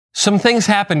Some things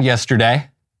happened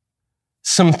yesterday.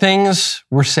 Some things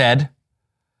were said.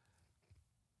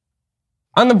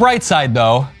 On the bright side,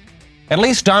 though, at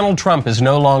least Donald Trump is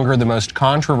no longer the most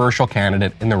controversial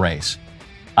candidate in the race.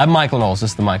 I'm Michael Knowles.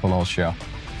 This is The Michael Knowles Show.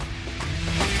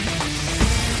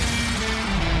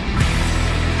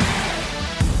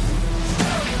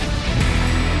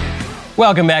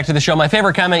 Welcome back to the show. My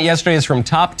favorite comment yesterday is from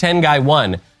Top 10 Guy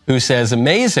 1, who says,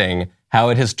 amazing how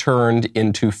it has turned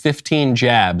into 15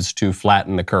 jabs to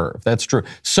flatten the curve. That's true.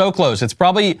 So close. It's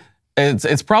probably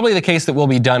the case that we'll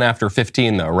be done after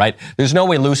 15, though, right? There's no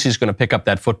way Lucy's going to pick up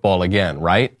that football again,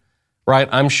 right? Right?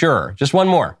 I'm sure. Just one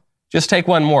more. Just take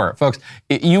one more. Folks,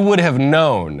 you would have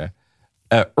known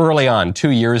early on,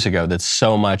 2 years ago, that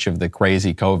so much of the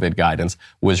crazy COVID guidance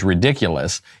was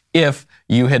ridiculous if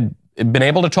you had been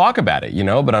able to talk about it,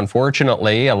 but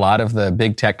unfortunately, a lot of the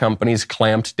big tech companies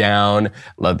clamped down.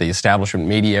 The establishment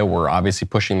media were obviously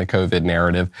pushing the COVID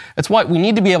narrative. That's why we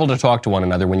need to be able to talk to one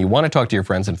another. When you want to talk to your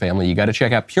friends and family, you got to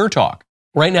check out Pure Talk.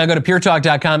 Right now, go to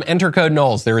puretalk.com, enter code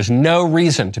Knowles. There is no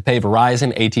reason to pay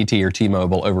Verizon, AT&T, or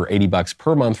T-Mobile over $80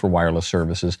 per month for wireless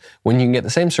services when you can get the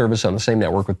same service on the same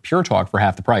network with Pure Talk for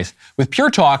half the price. With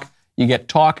Pure Talk, you get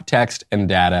talk, text, and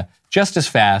data just as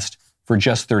fast for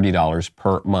just $30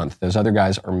 per month. Those other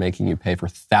guys are making you pay for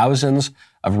thousands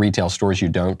of retail stores you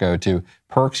don't go to,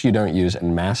 perks you don't use,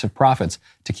 and massive profits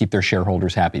to keep their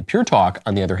shareholders happy. Pure Talk,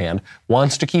 on the other hand,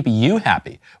 wants to keep you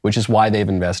happy, which is why they've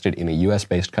invested in a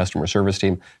US-based customer service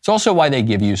team. It's also why they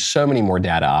give you so many more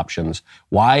data options.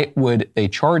 Why would they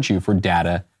charge you for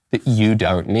data that you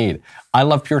don't need? I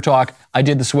love Pure Talk. I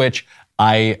did the switch.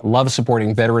 I love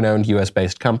supporting veteran-owned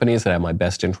US-based companies that have my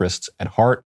best interests at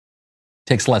heart.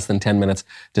 Takes less than 10 minutes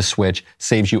to switch,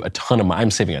 saves you a ton of money.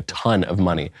 I'm saving a ton of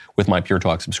money with my Pure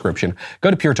Talk subscription. Go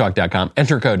to puretalk.com,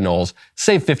 enter code Knowles,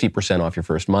 save 50% off your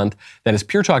first month. That is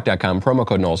puretalk.com, promo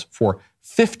code Knowles for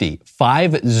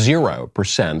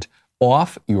 50%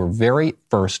 off your very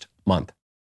first month.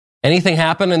 Anything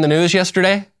happen in the news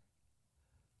yesterday?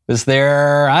 Was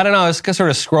there, I don't know, I was sort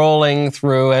of scrolling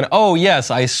through and, oh yes,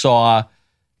 I saw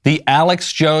the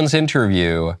Alex Jones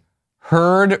interview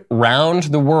heard round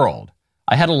the world.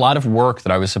 I had a lot of work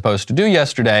that I was supposed to do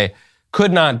yesterday,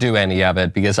 could not do any of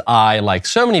it because I, like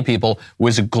so many people,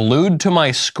 was glued to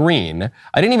my screen.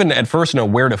 I didn't even at first know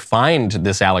where to find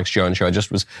this Alex Jones show. It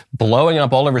just was blowing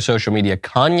up all over social media.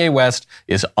 Kanye West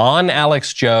is on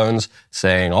Alex Jones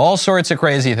saying all sorts of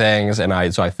crazy things.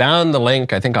 And so I found the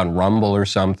link, I think on Rumble or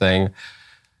something.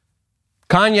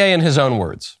 Kanye in his own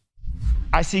words.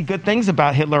 I see good things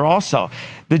about Hitler also.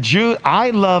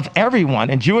 I love everyone,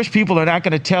 and Jewish people are not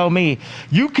going to tell me,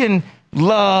 you can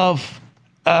love,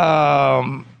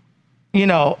 us,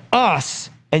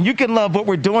 and you can love what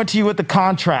we're doing to you with the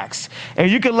contracts,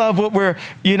 and you can love what we're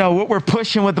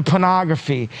pushing with the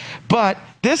pornography. But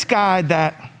this guy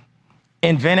that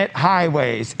invented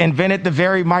highways, invented the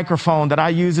very microphone that I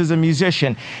use as a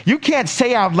musician, you can't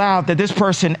say out loud that this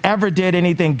person ever did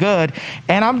anything good,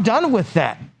 and I'm done with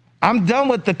that. I'm done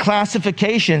with the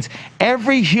classifications.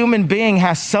 Every human being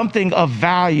has something of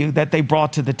value that they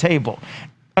brought to the table,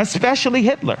 especially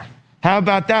Hitler. How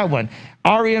about that one?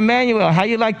 Ari Emanuel, how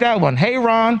you like that one? Hey,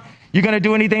 Ron, you going to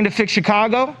do anything to fix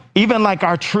Chicago? Even like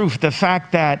our truth, the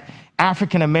fact that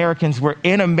African Americans were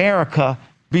in America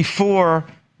before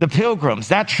the Pilgrims,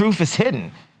 that truth is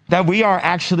hidden, that we are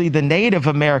actually the Native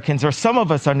Americans, or some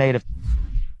of us are Native.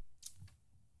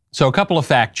 So a couple of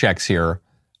fact checks here.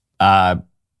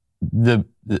 The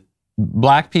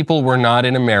black people were not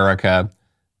in America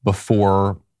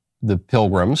before the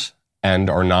Pilgrims and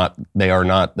they are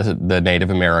not the Native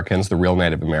Americans, the real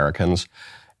Native Americans.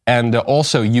 And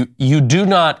also you do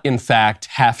not, in fact,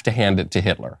 have to hand it to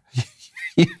Hitler.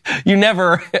 You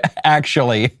never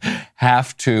actually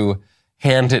have to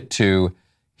hand it to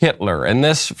Hitler. And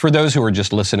this, for those who are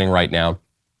just listening right now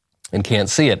and can't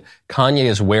see it, Kanye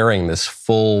is wearing this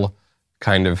full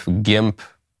kind of gimp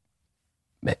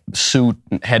suit,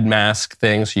 head mask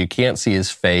thing, so you can't see his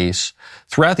face.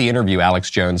 Throughout the interview, Alex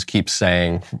Jones keeps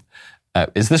saying,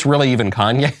 is this really even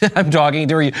Kanye I'm talking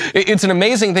to? It's an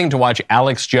amazing thing to watch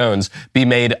Alex Jones be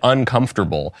made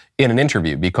uncomfortable in an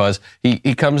interview because he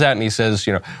comes out and he says,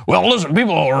 well, listen,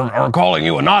 people are calling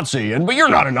you a Nazi, but you're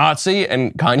not a Nazi.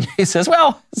 And Kanye says,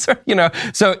 well,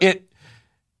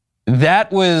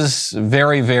 that was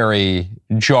very, very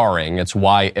jarring. It's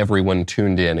why everyone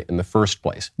tuned in the first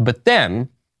place. But then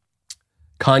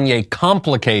Kanye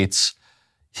complicates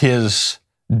his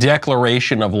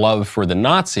declaration of love for the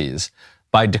Nazis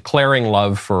by declaring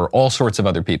love for all sorts of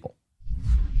other people.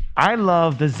 I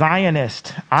love the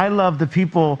Zionists. I love the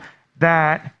people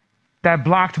that that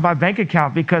blocked my bank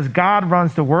account because God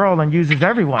runs the world and uses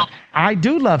everyone. I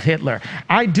do love Hitler.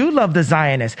 I do love the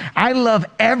Zionists. I love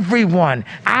everyone.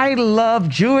 I love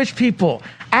Jewish people.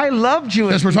 I love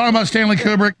Jewish Yes, we're talking about Stanley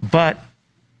Kubrick. But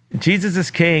Jesus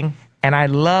is king, and I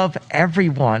love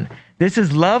everyone. This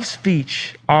is love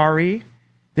speech, Ari.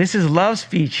 This is love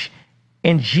speech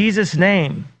in Jesus'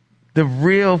 name, the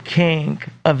real King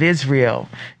of Israel,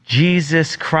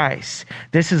 Jesus Christ.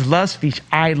 This is love speech.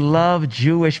 I love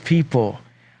Jewish people.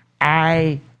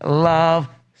 I love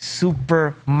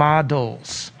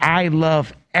supermodels. I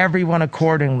love everyone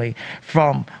accordingly,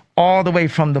 from all the way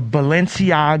from the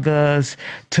Balenciagas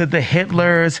to the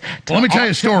Hitlers. To Let me tell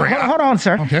you a story. Hold on,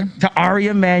 sir. Okay. To Ari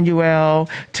Emanuel,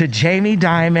 to Jamie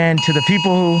Dimon, to the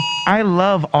people who, I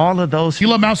love all of those. You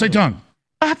love Mao Zedong?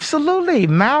 Absolutely.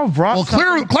 Mao brought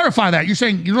Well, clarify that. You're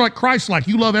saying you're like Christ-like.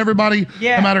 You love everybody.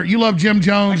 Yeah. No matter, you love Jim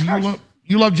Jones.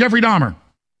 You love Jeffrey Dahmer.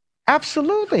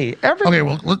 Absolutely. Okay,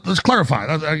 well, let's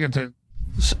clarify. I get to.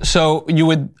 So you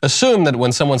would assume that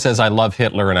when someone says, I love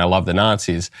Hitler and I love the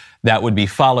Nazis, that would be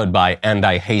followed by, and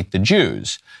I hate the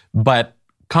Jews. But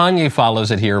Kanye follows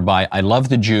it here by, I love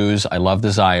the Jews, I love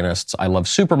the Zionists, I love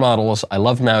supermodels, I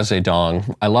love Mao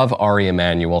Zedong, I love Ari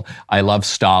Emanuel, I love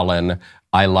Stalin,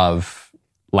 I love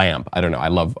Lamp. I don't know. I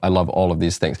love all of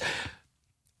these things.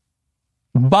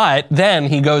 But then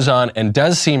he goes on and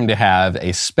does seem to have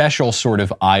a special sort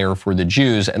of ire for the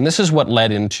Jews. And this is what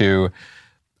led into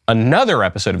another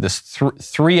episode of this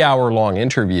 3-hour-long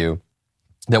interview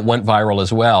that went viral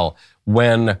as well,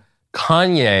 when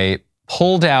Kanye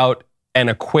pulled out an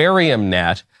aquarium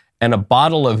net and a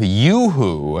bottle of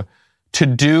Yoo-Hoo to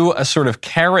do a sort of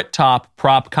carrot top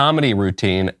prop comedy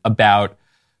routine about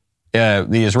the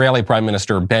Israeli Prime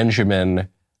Minister Benjamin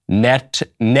Netanyahu.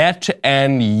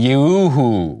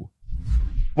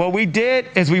 What we did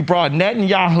is we brought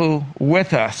Netanyahu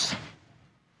with us.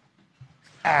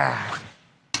 I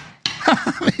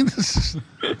mean,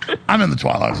 I'm in the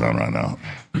twilight zone right now.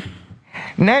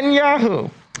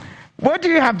 Netanyahu, what do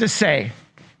you have to say?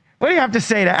 What do you have to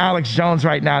say to Alex Jones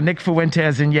right now, Nick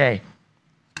Fuentes and Ye?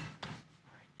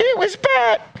 It was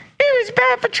bad. It was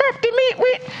bad for Trump to meet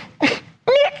with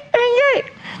Nick and Ye.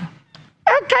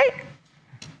 Okay.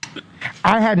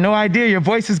 I had no idea your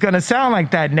voice is going to sound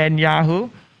like that, Netanyahu.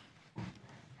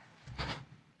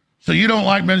 So you don't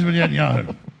like Benjamin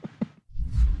Netanyahu?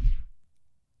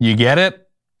 You get it?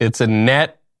 It's a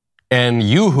net and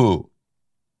Yoo-Hoo.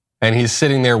 And he's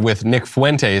sitting there with Nick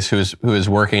Fuentes, who is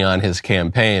working on his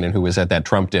campaign and who was at that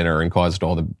Trump dinner and caused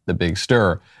all the big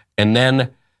stir. And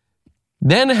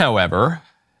then, however,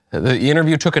 the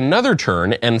interview took another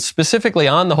turn, and specifically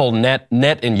on the whole net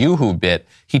and Yoo-Hoo bit,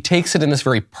 he takes it in this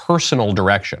very personal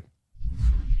direction.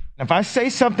 If I say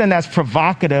something that's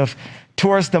provocative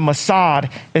towards the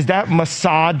Mossad, is that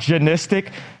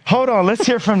misogynistic? Hold on, let's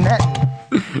hear from Netan.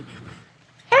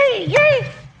 Hey,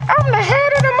 I'm the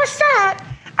head of the Mossad.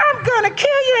 I'm gonna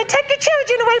kill you and take your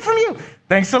children away from you.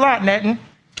 Thanks a lot, Netan.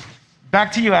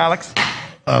 Back to you, Alex.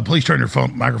 Please turn your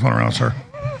microphone around, sir.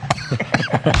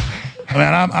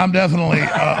 Man, I'm definitely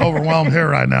overwhelmed here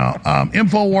right now.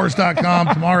 Infowars.com,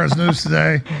 tomorrow's news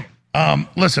today.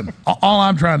 Listen, all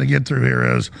I'm trying to get through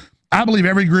here is, I believe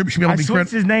every group should be able to be I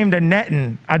switched his name to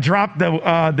Netan. I dropped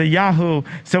the Yahoo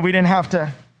so we didn't have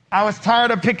to. I was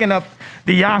tired of picking up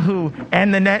the Yahoo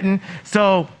and the Netan.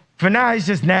 So for now, he's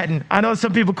just Netan. I know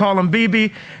some people call him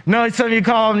BB. No, some of you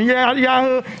call him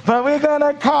Yahoo, but we're going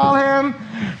to call him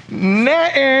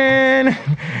Netan.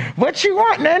 What you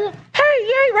want, Netan?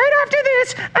 Hey, right after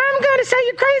this, I'm going to say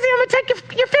you're crazy. I'm going to take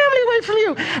your family away from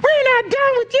you. We're not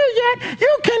done with you yet.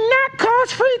 You cannot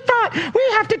cause free thought. We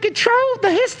have to control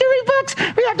the history books.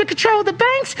 We have to control the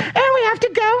banks. And we have to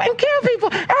go and kill people.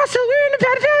 Also, we're in the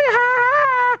pedophilia.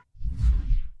 Ha.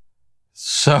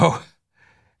 So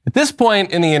at this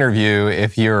point in the interview,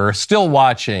 if you're still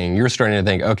watching, you're starting to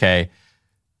think, okay,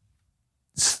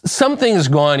 something's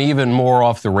gone even more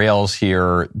off the rails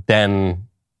here than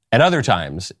at other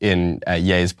times in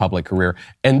Ye's public career.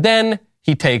 And then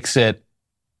he takes it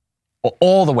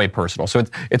all the way personal. So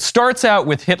it starts out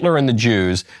with Hitler and the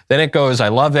Jews. Then it goes, I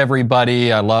love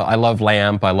everybody. I love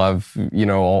Lamp. I love, I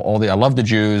love the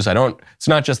Jews. It's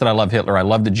not just that I love Hitler. I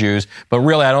love the Jews, but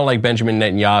really I don't like Benjamin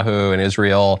Netanyahu and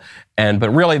Israel.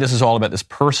 But really this is all about this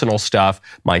personal stuff,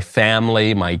 my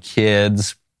family, my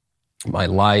kids, my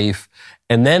life.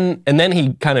 And then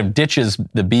he kind of ditches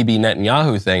the Bibi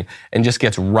Netanyahu thing and just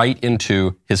gets right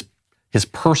into his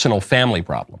personal family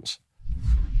problems.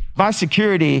 My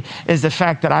security is the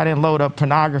fact that I didn't load up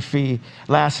pornography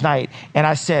last night. And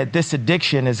I said, this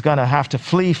addiction is going to have to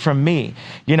flee from me.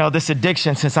 This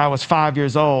addiction since I was 5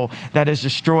 years old that has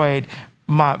destroyed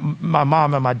my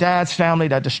mom and my dad's family,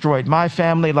 that destroyed my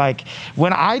family. Like,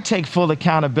 when I take full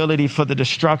accountability for the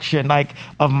destruction, like,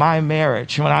 of my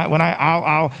marriage,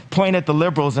 I'll point at the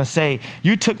liberals and say,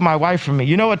 you took my wife from me.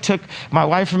 You know what took my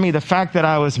wife from me? The fact that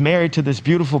I was married to this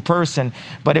beautiful person,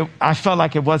 but I felt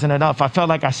like it wasn't enough. I felt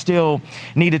like I still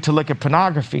needed to look at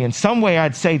pornography. In some way,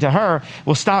 I'd say to her,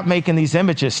 well, stop making these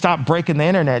images, stop breaking the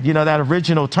internet. You know, that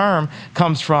original term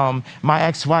comes from my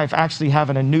ex-wife actually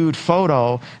having a nude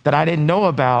photo that I didn't know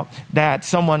about, that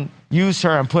someone used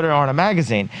her and put her on a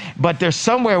magazine. But there's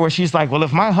somewhere where she's like, well,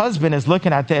 if my husband is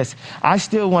looking at this, I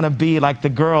still want to be like the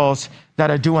girls that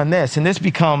are doing this. And this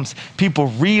becomes people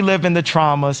reliving the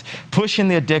traumas, pushing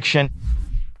the addiction.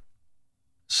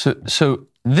 So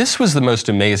this was the most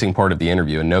amazing part of the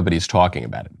interview, and nobody's talking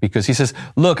about it, because he says,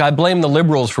 look, I blame the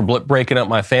liberals for breaking up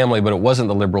my family, but it wasn't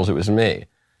the liberals, it was me.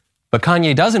 But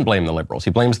Kanye doesn't blame the liberals.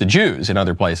 He blames the Jews in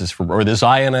other places, or the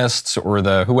Zionists, or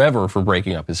the whoever for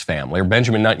breaking up his family, or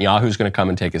Benjamin Netanyahu's going to come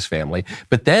and take his family.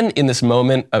 But then in this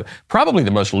moment, probably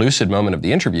the most lucid moment of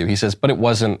the interview, he says, but it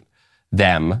wasn't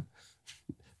them,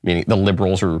 meaning the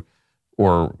liberals,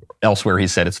 or elsewhere he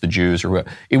said it's the Jews, or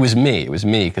whoever. It was me,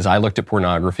 because I looked at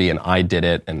pornography and I did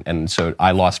it, and so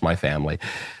I lost my family.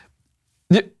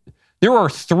 There are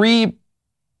three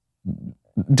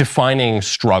defining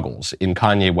struggles in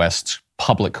Kanye West's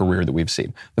public career that we've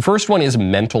seen. The first one is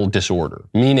mental disorder,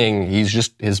 meaning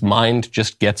his mind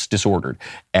just gets disordered.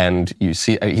 And you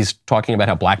see, he's talking about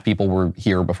how black people were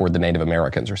here before the Native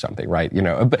Americans or something, right? You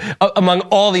know, among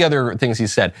all the other things he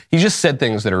said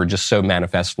things that are just so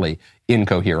manifestly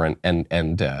incoherent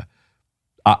and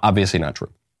obviously not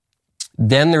true.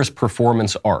 Then there's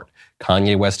performance art.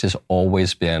 Kanye West has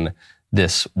always been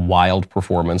this wild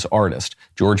performance artist.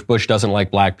 George Bush doesn't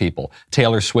like black people.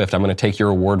 Taylor Swift, I'm going to take your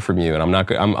award from you, and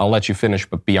I'll let you finish,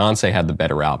 but Beyonce had the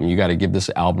better album. You got to give this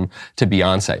album to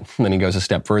Beyonce. And then he goes a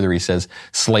step further. He says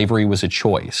slavery was a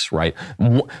choice, right?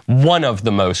 One of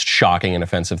the most shocking and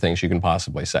offensive things you can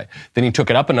possibly say. Then he took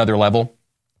it up another level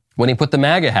when he put the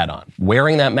MAGA hat on,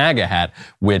 wearing that MAGA hat,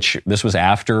 which this was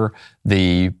after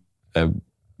the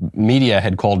media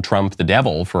had called Trump the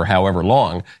devil for however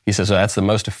long. He says, that's the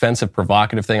most offensive,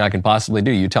 provocative thing I can possibly do.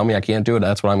 You tell me I can't do it,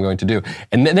 that's what I'm going to do.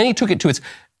 And then he took it to its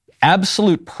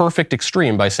absolute perfect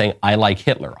extreme by saying, I like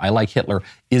Hitler. I like Hitler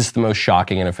is the most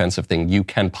shocking and offensive thing you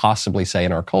can possibly say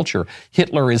in our culture.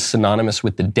 Hitler is synonymous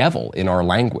with the devil in our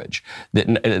language.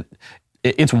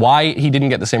 It's why he didn't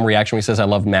get the same reaction when he says, I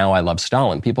love Mao, I love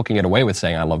Stalin. People can get away with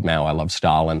saying, I love Mao, I love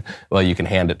Stalin. Well, you can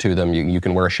hand it to them. You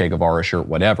can wear a Che Guevara shirt,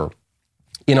 whatever.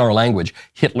 In our language,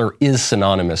 Hitler is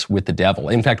synonymous with the devil.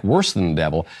 In fact, worse than the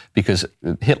devil, because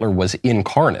Hitler was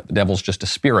incarnate. The devil's just a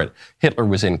spirit. Hitler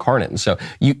was incarnate. And so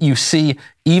you see,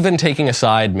 even taking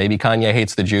aside, maybe Kanye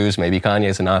hates the Jews, maybe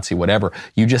Kanye's a Nazi, whatever,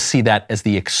 you just see that as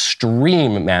the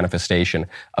extreme manifestation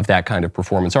of that kind of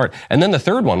performance art. And then the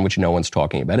third one, which no one's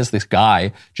talking about, is this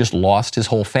guy just lost his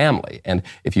whole family. And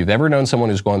if you've ever known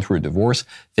someone who's gone through a divorce,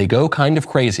 they go kind of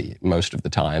crazy most of the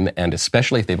time, and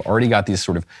especially if they've already got these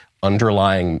sort of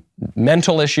underlying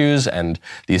mental issues and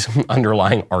these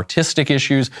underlying artistic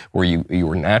issues where you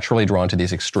were naturally drawn to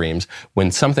these extremes.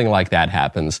 When something like that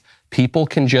happens, people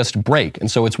can just break. And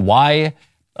so it's why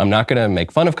I'm not going to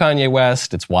make fun of Kanye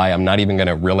West. It's why I'm not even going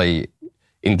to really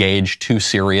engage too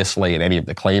seriously in any of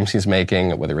the claims he's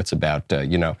making, whether it's about,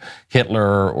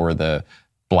 Hitler or the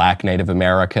black Native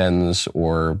Americans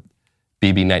or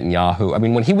Bibi Netanyahu. I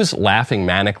mean, when he was laughing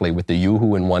manically with the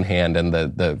yoo-hoo in one hand and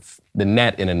the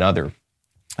net in another,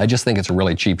 I just think it's a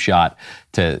really cheap shot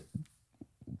to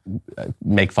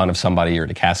make fun of somebody or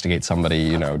to castigate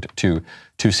somebody, too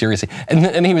seriously.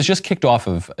 And he was just kicked off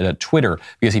of Twitter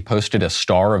because he posted a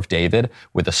Star of David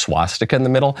with a swastika in the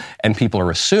middle, and people are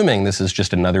assuming this is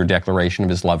just another declaration of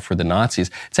his love for the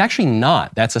Nazis. It's actually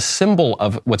not. That's a symbol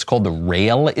of what's called the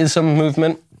Raelism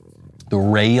movement. The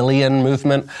Raelian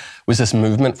movement was this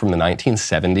movement from the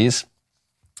 1970s,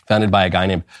 founded by a guy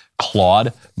named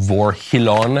Claude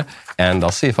Vorhillon. And I'll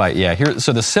see if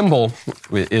so the symbol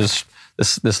is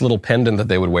this little pendant that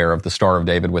they would wear of the Star of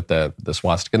David with the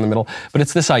swastika in the middle. But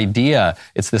it's this idea,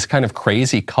 it's this kind of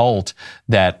crazy cult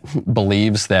that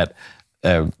believes that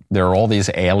there are all these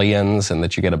aliens and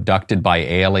that you get abducted by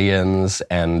aliens,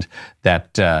 and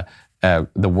that the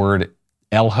word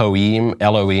Elohim,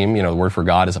 the word for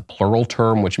God, is a plural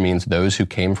term, which means those who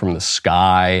came from the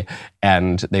sky,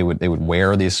 and they would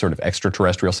wear these sort of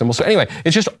extraterrestrial symbols. So anyway,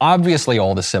 it's just obviously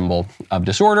all the symbol of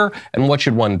disorder. And what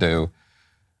should one do?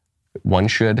 One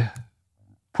should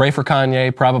pray for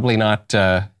Kanye, probably not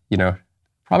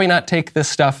take this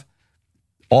stuff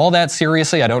all that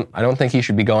seriously. I don't think he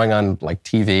should be going on like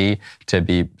TV to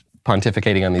be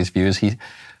pontificating on these views.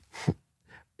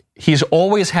 he's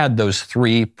always had those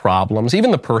three problems,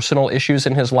 even the personal issues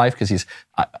in his life, because he's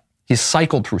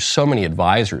cycled through so many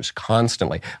advisors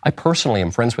constantly. I personally am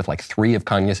friends with like 3 of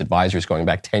Kanye's advisors going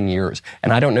back 10 years,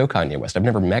 and I don't know Kanye West. I've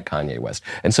never met Kanye West.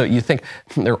 And so you think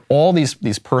there are all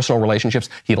these personal relationships.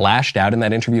 He lashed out in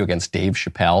that interview against Dave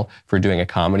Chappelle for doing a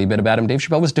comedy bit about him. Dave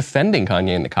Chappelle was defending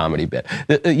Kanye in the comedy bit.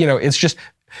 It's just,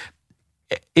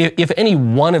 if any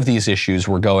one of these issues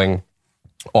were going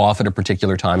off at a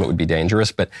particular time, it would be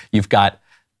dangerous. But you've got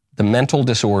the mental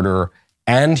disorder,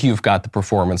 and you've got the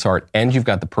performance art, and you've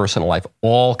got the personal life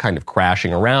all kind of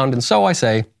crashing around. And so I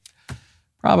say,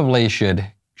 probably should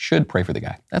pray for the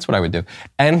guy. That's what I would do.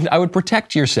 And I would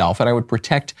protect yourself, and I would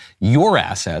protect your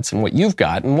assets and what you've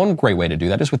got. And one great way to do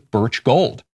that is with Birch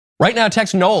Gold. Right now,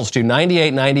 text Knowles to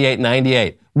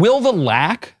 989898. Will the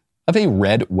lack of a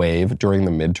red wave during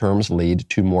the midterms lead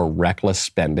to more reckless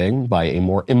spending by a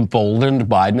more emboldened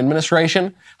Biden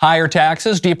administration? Higher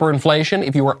taxes, deeper inflation?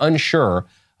 If you are unsure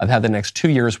of how the next 2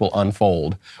 years will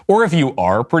unfold, or if you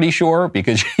are pretty sure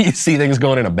because you see things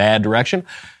going in a bad direction,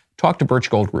 talk to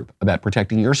Birch Gold Group about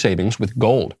protecting your savings with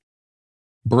gold.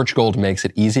 Birch Gold makes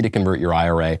it easy to convert your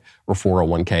IRA or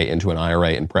 401k into an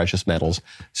IRA in precious metals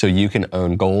so you can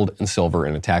own gold and silver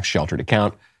in a tax-sheltered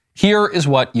account. Here is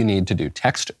what you need to do.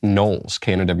 Text Knowles,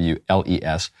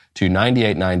 Knowles, to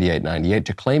 989898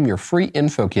 to claim your free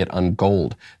info kit on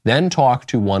gold. Then talk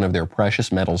to one of their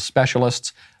precious metals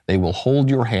specialists. They will hold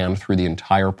your hand through the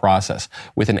entire process.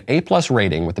 With an A+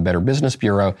 rating with the Better Business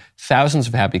Bureau, thousands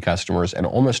of happy customers, and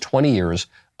almost 20 years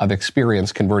of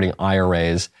experience converting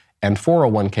IRAs and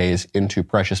 401ks into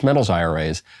precious metals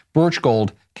IRAs, Birch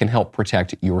Gold can help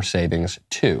protect your savings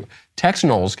too. Text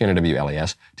Knowles,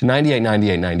 Knowles, to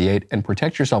 989898 and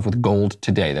protect yourself with gold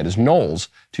today. That is Knowles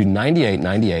to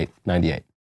 989898.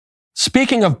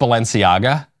 Speaking of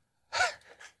Balenciaga,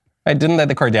 didn't that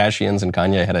the Kardashians and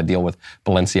Kanye had a deal with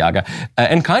Balenciaga?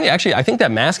 And Kanye, actually, I think that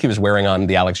mask he was wearing on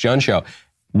the Alex Jones show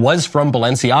was from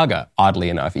Balenciaga, oddly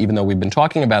enough, even though we've been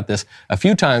talking about this a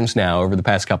few times now over the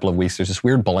past couple of weeks. There's this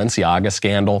weird Balenciaga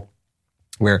scandal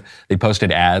where they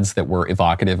posted ads that were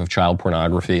evocative of child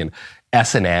pornography and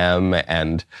S&M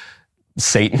and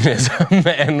Satanism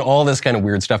and all this kind of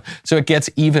weird stuff. So it gets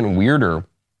even weirder.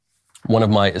 One of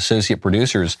my associate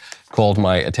producers called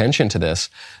my attention to this.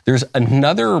 There's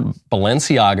another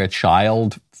Balenciaga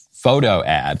child photo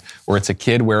ad where it's a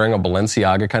kid wearing a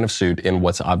Balenciaga kind of suit in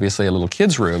what's obviously a little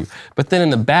kid's room. But then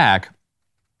in the back,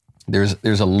 there's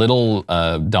a little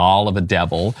doll of a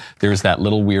devil. There's that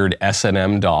little weird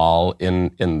S&M doll in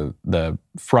the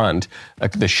front.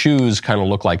 The shoes kind of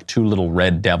look like 2 little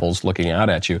red devils looking out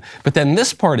at you. But then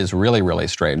this part is really, really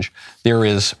strange. There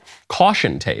is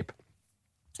caution tape.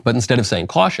 But instead of saying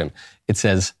caution, it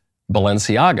says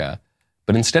Balenciaga.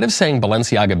 But instead of saying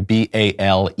Balenciaga,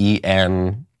 Balenciag,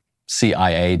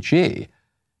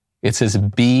 it says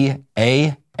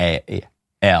Baalen.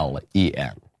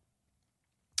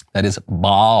 That is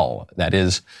Baal. That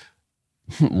is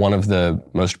one of the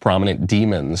most prominent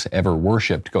demons ever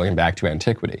worshipped going back to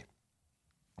antiquity.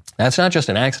 That's not just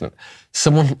an accident.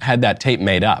 Someone had that tape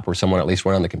made up, or someone at least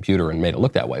went on the computer and made it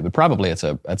look that way. But probably it's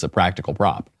a practical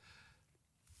prop.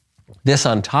 This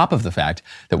on top of the fact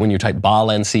that when you type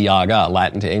Balenciaga,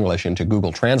 Latin to English, into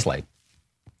Google Translate,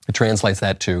 it translates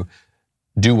that to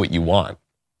do what you want,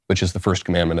 which is the first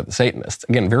commandment of the Satanists.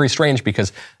 Again, very strange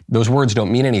because those words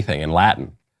don't mean anything in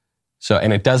Latin. So,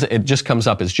 and it just comes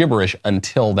up as gibberish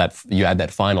until you add that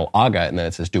final aga, and then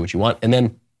it says do what you want. And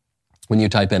then when you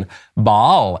type in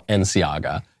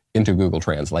Balenciaga into Google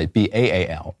Translate,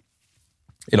 Baal,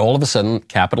 it all of a sudden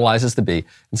capitalizes the B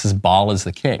and says Baal is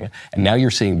the king. And now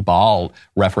you're seeing Baal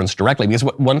referenced directly. Because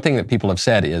one thing that people have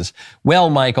said is,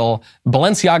 well, Michael,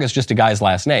 Balenciaga is just a guy's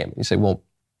last name. You say, well,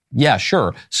 yeah,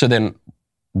 sure. So then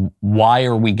why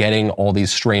are we getting all these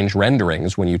strange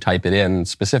renderings when you type it in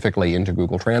specifically into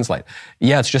Google Translate?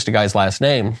 Yeah, it's just a guy's last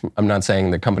name. I'm not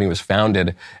saying the company was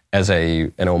founded as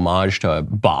an homage to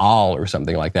Baal or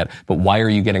something like that, but why are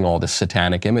you getting all this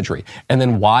satanic imagery? And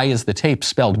then why is the tape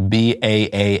spelled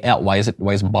Baal? Why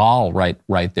is Baal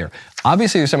right there?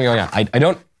 Obviously there's something going on.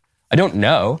 I don't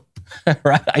know,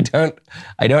 right? I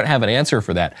don't have an answer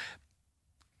for that.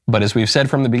 But as we've said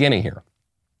from the beginning here,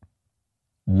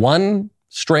 one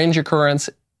strange occurrence,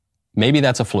 maybe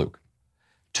that's a fluke.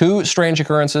 2 strange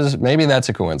occurrences, maybe that's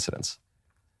a coincidence.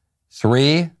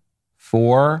 3,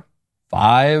 4,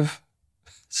 5,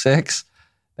 6,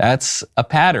 that's a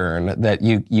pattern that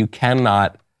you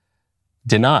cannot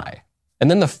deny.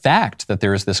 And then the fact that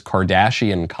there is this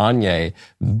Kardashian-Kanye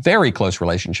very close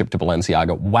relationship to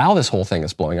Balenciaga while this whole thing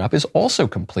is blowing up is also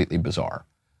completely bizarre.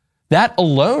 That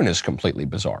alone is completely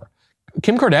bizarre.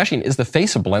 Kim Kardashian is the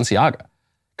face of Balenciaga.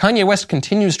 Kanye West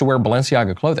continues to wear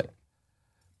Balenciaga clothing.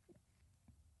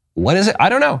 What is it? I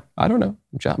don't know.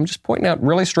 I'm just pointing out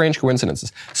really strange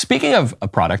coincidences. Speaking of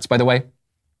products, by the way,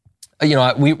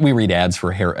 we read ads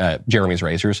for Jeremy's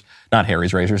razors, not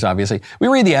Harry's razors, obviously. We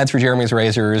read the ads for Jeremy's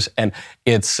razors, and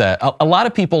it's a lot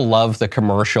of people love the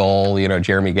commercial.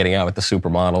 Jeremy getting out with the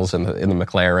supermodels and in the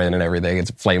McLaren and everything.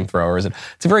 It's flamethrowers, and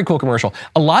it's a very cool commercial.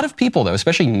 A lot of people, though,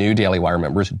 especially new Daily Wire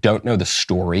members, don't know the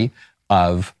story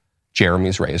of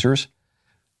Jeremy's razors.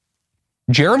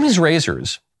 Jeremy's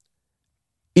razors,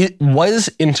 it was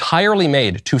entirely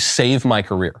made to save my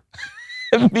career.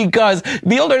 Because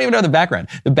people don't even know the background.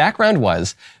 The background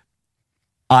was,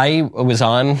 I was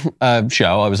on a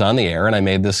show, I was on the air, and I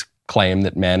made this claim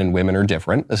that men and women are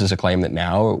different. This is a claim that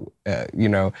now,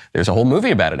 there's a whole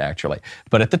movie about it, actually.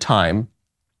 But at the time,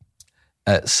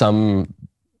 some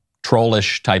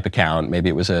trollish type account, maybe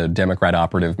it was a Democrat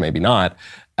operative, maybe not,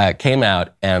 came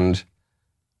out and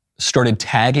started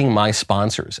tagging my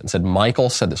sponsors and said, Michael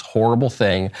said this horrible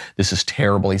thing. This is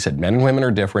terrible. He said, men and women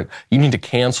are different. You need to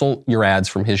cancel your ads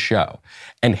from his show.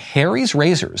 And Harry's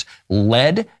Razors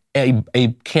led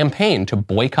a campaign to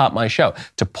boycott my show,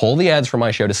 to pull the ads from my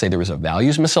show, to say there was a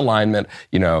values misalignment,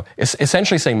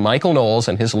 essentially saying Michael Knowles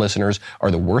and his listeners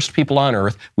are the worst people on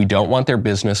earth. We don't want their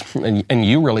business, and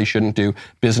you really shouldn't do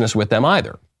business with them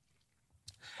either.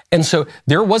 And so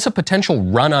there was a potential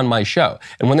run on my show.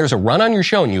 And when there's a run on your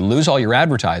show and you lose all your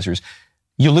advertisers,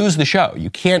 you lose the show. You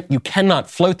cannot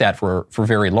float that for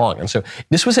very long. And so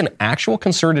this was an actual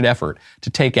concerted effort to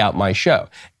take out my show.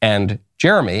 And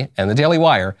Jeremy and the Daily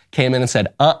Wire came in and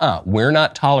said, we're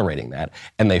not tolerating that.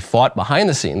 And they fought behind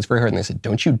the scenes very hard. And they said,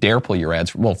 don't you dare pull your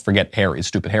ads. Well, forget Harry's,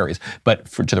 stupid Harry's. But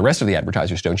to the rest of the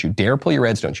advertisers, don't you dare pull your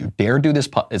ads. Don't you dare do this,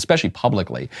 especially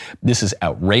publicly. This is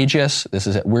outrageous.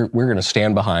 We're going to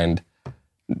stand behind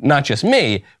not just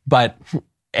me, but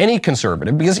any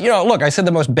conservative, because, look, I said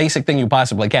the most basic thing you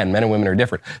possibly can. Men and women are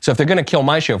different. So if they're going to kill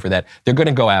my show for that, they're going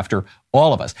to go after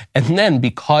all of us. And then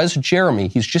because Jeremy,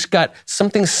 he's just got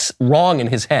something wrong in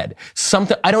his head.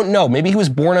 Something, I don't know, maybe he was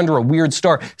born under a weird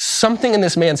star. Something in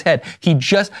this man's head.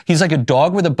 He's like a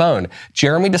dog with a bone.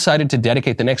 Jeremy decided to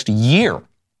dedicate the next year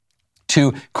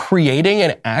to creating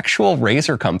an actual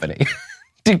razor company.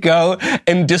 To go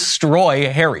and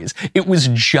destroy Harry's. It was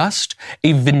just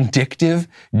a vindictive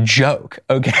joke,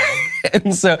 okay?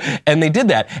 And they did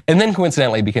that. And then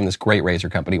coincidentally it became this great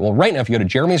razor company. Well, right now, if you go to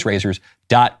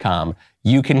jeremysrazors.com,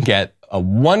 you can get a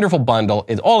wonderful bundle.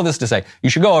 It's all of this to say,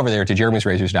 you should go over there to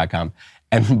jeremysrazors.com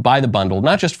and buy the bundle,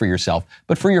 not just for yourself,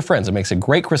 but for your friends. It makes a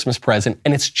great Christmas present.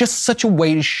 And it's just such a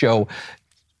way to show,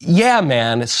 yeah,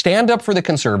 man, stand up for the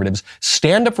conservatives,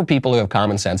 stand up for people who have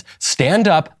common sense, stand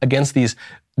up against these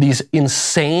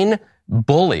insane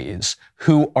bullies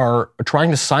who are trying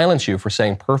to silence you for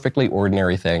saying perfectly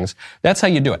ordinary things. That's how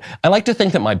you do it. I like to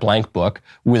think that my blank book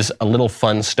was a little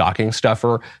fun stocking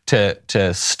stuffer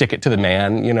to stick it to the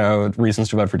man, reasons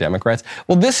to vote for Democrats.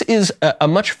 Well, this is a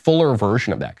much fuller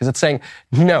version of that, because it's saying,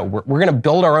 no, we're going to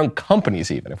build our own companies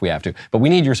even if we have to, but we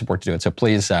need your support to do it. So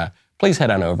please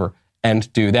head on over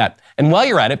and do that. And while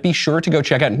you're at it, be sure to go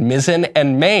check out Mizzen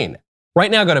and Main.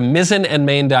 Right now, go to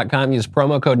mizzenandmain.com, use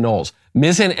promo code Knowles.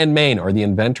 Mizzen and Main are the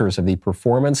inventors of the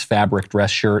performance fabric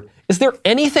dress shirt. Is there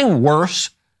anything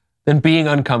worse than being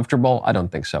uncomfortable? I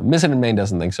don't think so. Mizzen and Main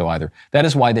doesn't think so either. That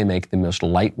is why they make the most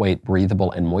lightweight,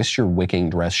 breathable, and moisture-wicking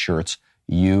dress shirts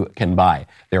you can buy.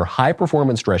 Their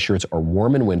high-performance dress shirts are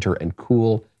warm in winter and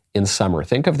cool in summer.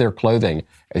 Think of their clothing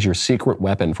as your secret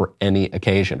weapon for any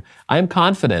occasion. I am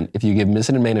confident if you give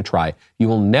Mizzen and Main a try, you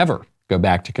will never go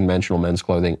back to conventional men's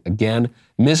clothing again.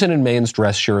 Mizzen and Main's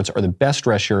dress shirts are the best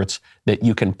dress shirts that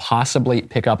you can possibly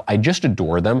pick up. I just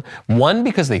adore them. One,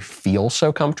 because they feel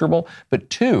so comfortable, but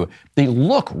two, they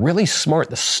look really smart.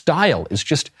 The style is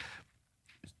just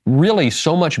really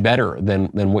so much better than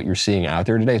what you're seeing out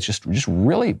there today. It's just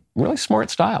really, really smart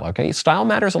style, okay? Style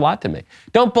matters a lot to me.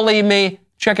 Don't believe me?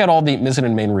 Check out all the Mizzen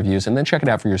and Main reviews and then check it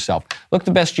out for yourself. Look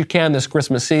the best you can this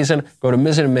Christmas season. Go to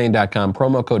mizzenandmain.com,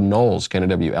 promo code Knowles,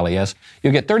 Knowles.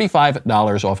 You'll get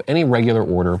 $35 off any regular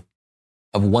order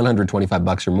of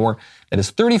 $125 or more. That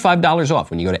is $35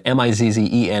 off when you go to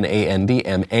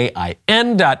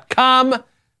mizzenandmain.com,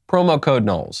 promo code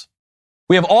Knowles.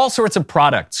 We have all sorts of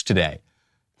products today.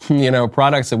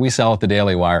 Products that we sell at the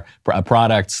Daily Wire,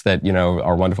 products that,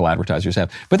 our wonderful advertisers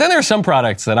have. But then there are some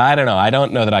products that I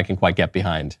don't know that I can quite get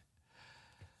behind.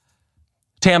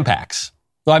 Tampax.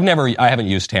 Well, I haven't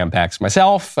used Tampax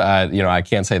myself. I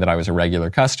can't say that I was a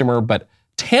regular customer, but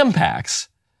Tampax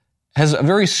has a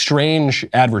very strange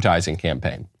advertising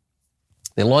campaign.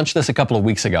 They launched this a couple of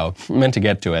weeks ago. I meant to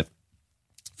get to it.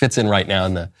 fits in right now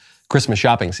in the Christmas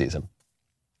shopping season.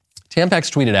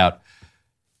 Tampax tweeted out,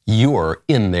 "You're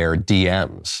in their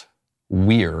DMs.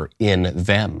 We're in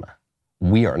them.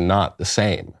 We are not the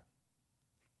same."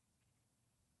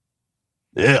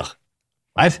 Ugh.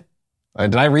 What?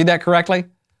 Did I read that correctly?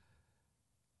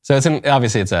 So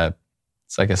obviously it's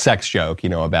like a sex joke,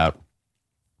 about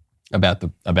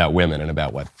women and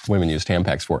about what women use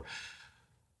Tampax for.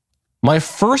 My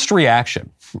first reaction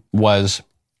was,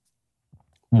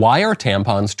 why are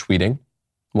tampons tweeting?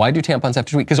 Why do tampons have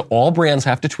to tweet? Because all brands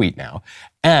have to tweet now,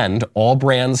 and all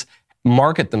brands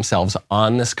market themselves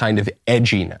on this kind of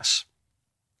edginess,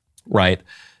 right?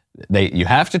 You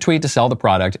have to tweet to sell the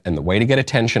product, and the way to get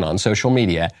attention on social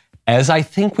media, as I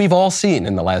think we've all seen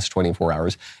in the last 24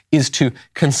 hours, is to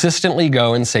consistently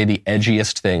go and say the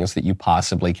edgiest things that you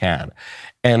possibly can.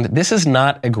 And this is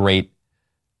not a great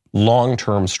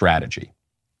long-term strategy.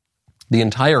 The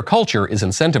entire culture is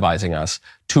incentivizing us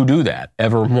to do that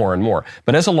ever more and more.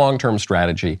 But as a long-term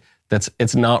strategy,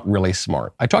 it's not really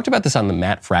smart. I talked about this on the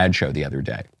Matt Fradd show the other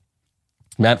day.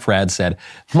 Matt Fradd said,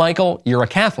 "Michael, you're a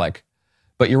Catholic,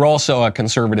 but you're also a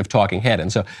conservative talking head.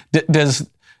 And so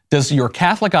does your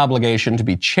Catholic obligation to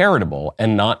be charitable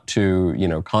and not to,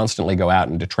 constantly go out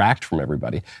and detract from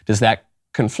everybody, does that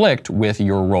conflict with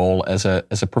your role as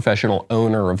a professional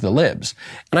owner of the libs?"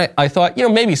 And I thought,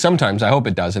 maybe sometimes, I hope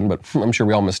it doesn't, but I'm sure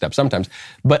we all misstep sometimes.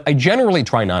 But I generally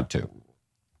try not to,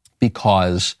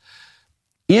 because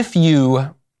if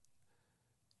you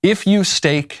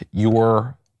stake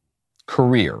your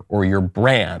career or your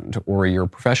brand or your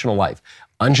professional life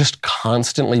on just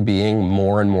constantly being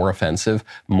more and more offensive,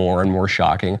 more and more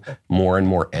shocking, more and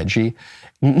more edgy,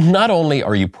 not only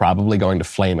are you probably going to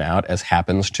flame out, as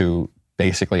happens to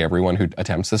basically everyone who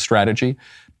attempts this strategy,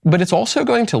 but it's also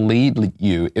going to lead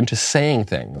you into saying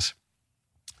things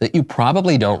that you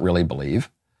probably don't really believe,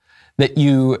 that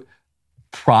you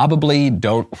probably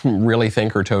don't really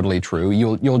think are totally true.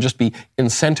 You'll just be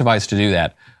incentivized to do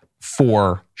that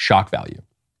for shock value,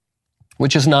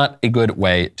 which is not a good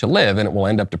way to live, and it will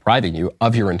end up depriving you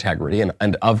of your integrity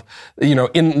and of,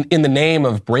 in the name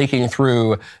of breaking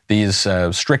through these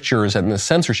strictures and this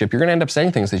censorship, you're going to end up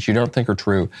saying things that you don't think are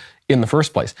true in the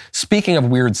first place. Speaking of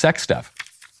weird sex stuff,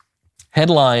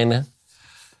 weird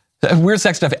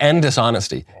sex stuff and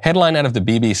dishonesty, headline out of the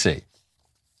BBC: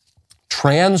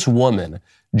 "Trans woman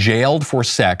jailed for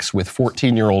sex with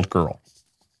 14-year-old girl."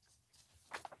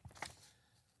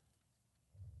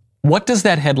 What does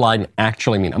that headline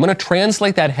actually mean? I'm going to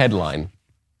translate that headline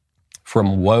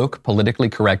from woke, politically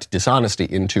correct dishonesty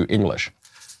into English.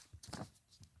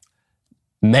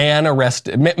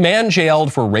 Man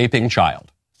jailed for raping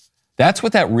child. That's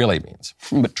what that really means.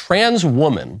 But trans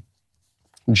woman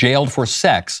jailed for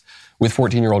sex with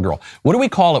 14-year-old girl. What do we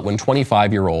call it when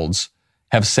 25-year-olds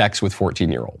have sex with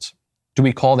 14-year-olds? Do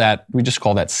we just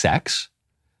call that sex?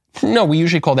 No, we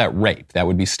usually call that rape. That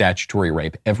would be statutory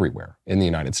rape everywhere in the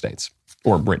United States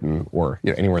or Britain or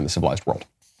anywhere in the civilized world.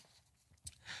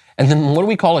 And then what do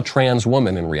we call a trans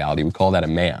woman in reality? We call that a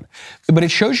man. But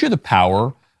it shows you the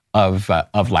power of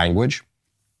language,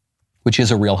 which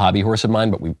is a real hobby horse of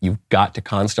mine, but you've got to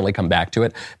constantly come back to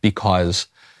it, because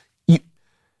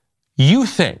you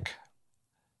think,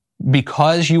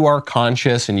 because you are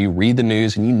conscious and you read the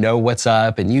news and you know what's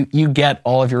up and you get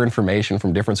all of your information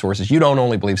from different sources, you don't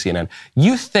only believe CNN,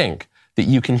 you think that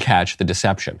you can catch the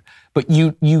deception. But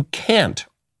you can't.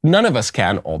 None of us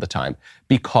can all the time,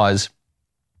 because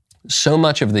so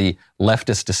much of the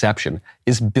leftist deception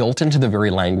is built into the very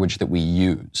language that we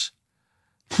use.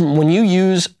 When you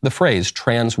use the phrase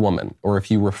trans woman, or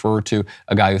if you refer to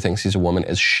a guy who thinks he's a woman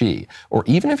as she, or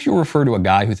even if you refer to a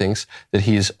guy who thinks that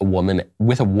he's a woman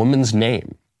with a woman's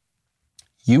name,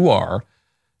 you are,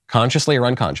 consciously or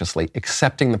unconsciously,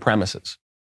 accepting the premises.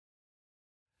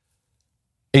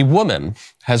 A woman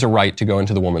has a right to go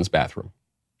into the woman's bathroom.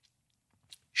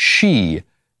 She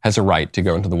has a right to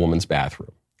go into the woman's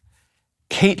bathroom.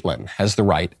 Caitlin has the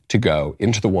right to go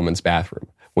into the woman's bathroom.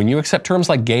 When you accept terms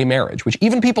like gay marriage, which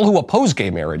even people who oppose gay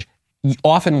marriage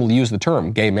often will use the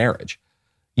term gay marriage,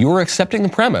 you are accepting the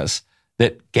premise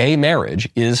that gay marriage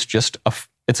is just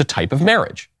it's a type of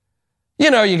marriage. You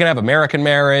can have American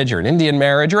marriage or an Indian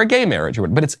marriage or a gay marriage,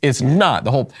 but it's not.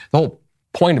 The whole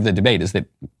point of the debate is that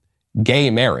gay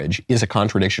marriage is a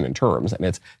contradiction in terms, and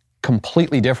it's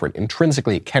completely different.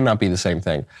 Intrinsically, it cannot be the same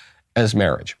thing as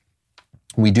marriage.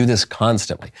 We do this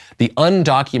constantly. The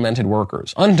undocumented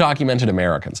workers, undocumented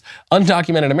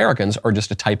Americans are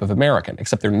just a type of American,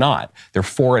 except they're not. They're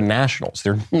foreign nationals.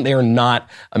 They are not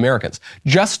Americans.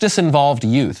 Justice-involved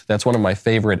youth, that's one of my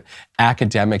favorite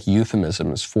academic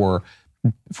euphemisms for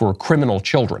for criminal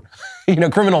children,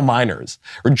 criminal minors,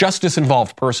 or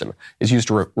justice-involved person is used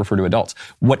to refer to adults.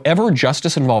 Whatever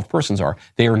justice-involved persons are,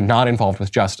 they are not involved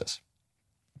with justice.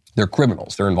 They're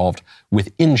criminals. They're involved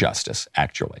with injustice,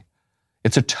 actually.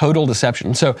 It's a total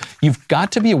deception. So you've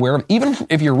got to be aware of, even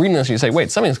if you're reading this and you say, wait,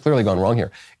 something's clearly gone wrong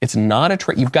here. It's not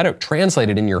you've got to translate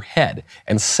it in your head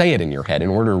and say it in your head in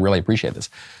order to really appreciate this.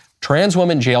 Trans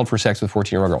woman jailed for sex with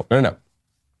 14-year-old girl. No.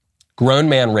 Grown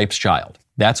man rapes child.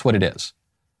 That's what it is.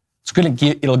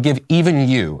 It'll give even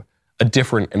you a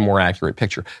different and more accurate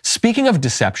picture. Speaking of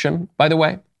deception, by the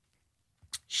way,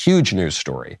 huge news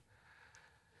story.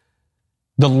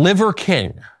 The Liver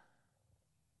King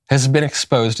has been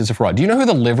exposed as a fraud. Do you know who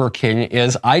the Liver King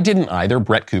is? I didn't either.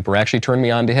 Brett Cooper actually turned me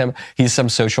on to him. He's some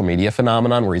social media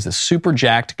phenomenon where he's a super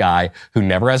jacked guy who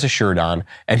never has a shirt on,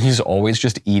 and he's always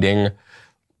just eating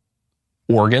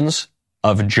organs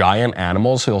of giant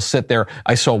animals. He'll sit there.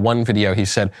 I saw one video. He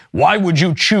said, "Why would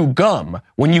you chew gum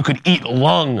when you could eat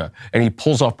lung?" And he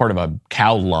pulls off part of a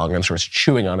cow lung and starts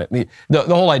chewing on it. The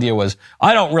whole idea was,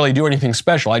 I don't really do anything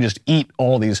special. I just eat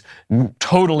all these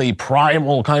totally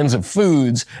primal kinds of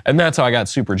foods. And that's how I got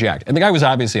super jacked. And the guy was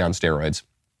obviously on steroids.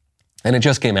 And it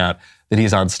just came out that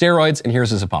he's on steroids. And here's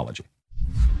his apology.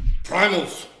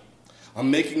 Primals,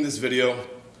 I'm making this video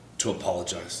to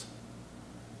apologize.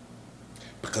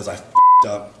 Because I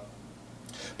up,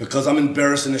 because I'm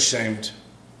embarrassed and ashamed,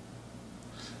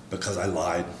 because I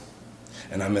lied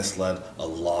and I misled a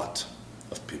lot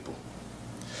of people.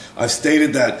 I've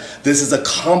stated that this is a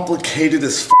complicated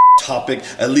as topic,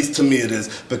 at least to me it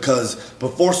is, because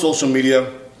before social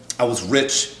media, I was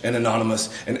rich and anonymous,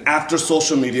 and after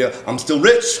social media, I'm still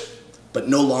rich, but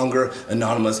no longer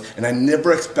anonymous, and I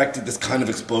never expected this kind of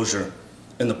exposure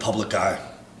in the public eye.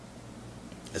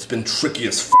 It's been tricky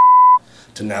as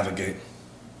to navigate.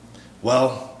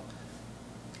 Well,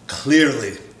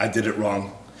 clearly I did it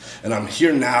wrong, and I'm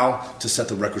here now to set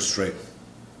the record straight.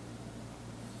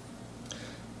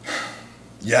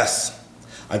 Yes,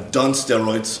 I've done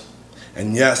steroids,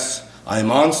 and yes, I am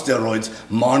on steroids,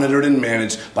 monitored and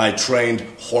managed by a trained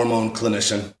hormone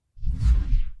clinician.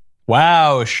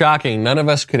 Wow, shocking. None of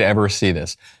us could ever see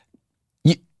this.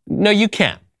 You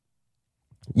can.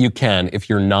 You can if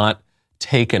you're not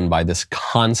taken by this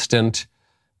constant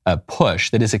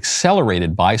push that is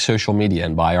accelerated by social media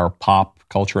and by our pop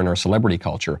culture and our celebrity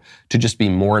culture to just be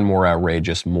more and more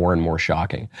outrageous, more and more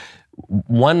shocking.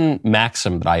 One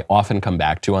maxim that I often come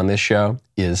back to on this show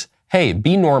is, hey,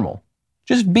 be normal.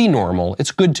 Just be normal.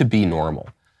 It's good to be normal.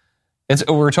 It's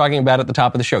what we were talking about at the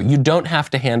top of the show. You don't have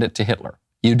to hand it to Hitler.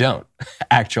 You don't,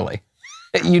 actually.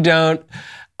 You don't.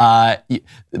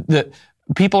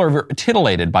 People are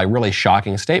titillated by really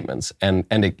shocking statements and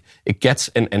it gets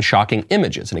and shocking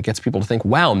images, and it gets people to think,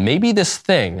 wow, maybe this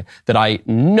thing that I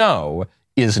know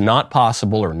is not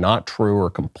possible or not true or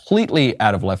completely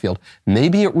out of left field,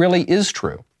 maybe it really is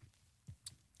true.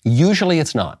 Usually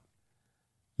it's not.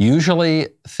 Usually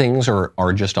things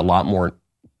are just a lot more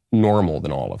normal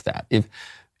than all of that.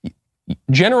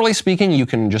 Generally speaking, you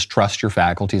can just trust your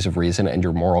faculties of reason and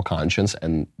your moral conscience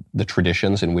and the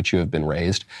traditions in which you have been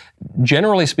raised.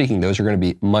 Generally speaking, those are going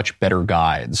to be much better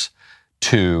guides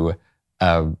to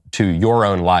your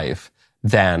own life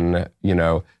than,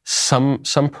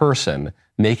 some person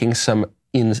making some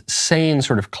insane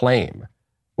sort of claim,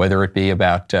 whether it be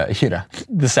about,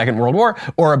 the Second World War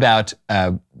or about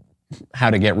how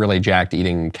to get really jacked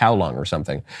eating cow lung or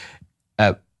something.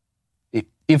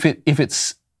 If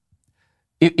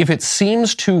it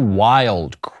seems too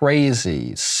wild,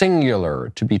 crazy,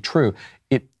 singular to be true,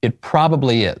 it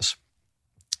probably is.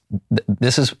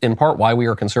 This is in part why we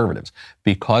are conservatives,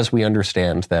 because we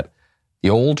understand that the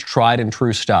old tried and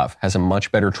true stuff has a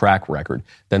much better track record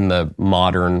than the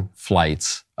modern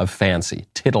flights of fancy,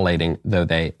 titillating though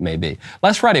they may be.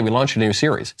 Last Friday, we launched a new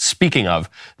series. Speaking of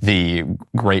the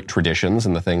great traditions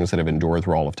and the things that have endured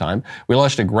through all of time, we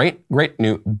launched a great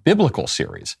new biblical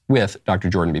series with Dr.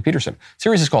 Jordan B. Peterson. The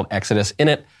series is called Exodus. In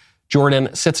it,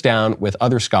 Jordan sits down with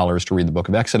other scholars to read the book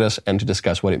of Exodus and to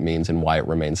discuss what it means and why it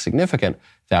remains significant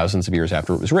thousands of years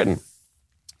after it was written.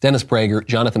 Dennis Prager,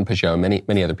 Jonathan Peugeot,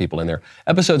 many other people in there.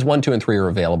 Episodes 1, 2, and 3 are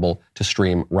available to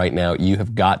stream right now. You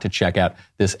have got to check out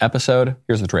this episode.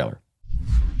 Here's the trailer.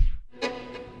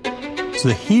 So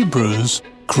the Hebrews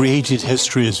created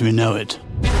history as we know it.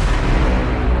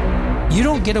 You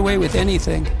don't get away with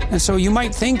anything. And so you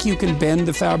might think you can bend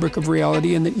the fabric of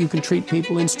reality and that you can treat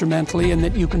people instrumentally and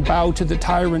that you can bow to the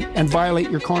tyrant and violate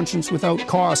your conscience without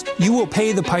cost. You will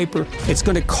pay the piper. It's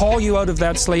going to call you out of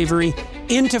that slavery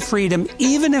into freedom,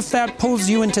 even if that pulls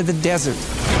you into the desert.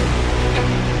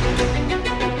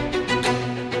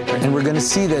 And we're going to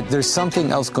see that there's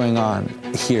something else going on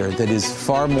here that is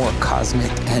far more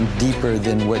cosmic and deeper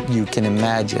than what you can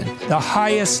imagine. The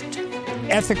highest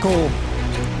ethical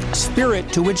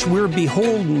spirit to which we're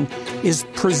beholden is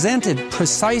presented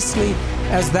precisely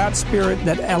as that spirit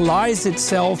that allies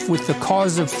itself with the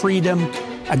cause of freedom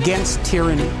against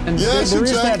tyranny. And yes, there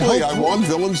is that exactly. hope. I want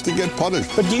villains to get punished.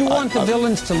 But do you want the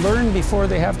villains to learn before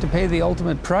they have to pay the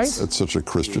ultimate price? That's such a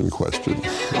Christian question.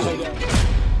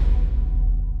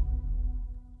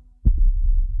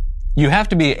 You have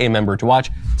to be a member to watch.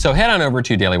 So head on over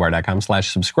to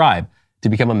dailywire.com/subscribe to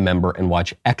become a member and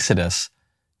watch Exodus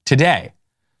today.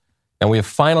 And we have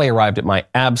finally arrived at my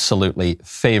absolutely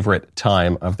favorite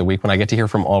time of the week when I get to hear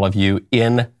from all of you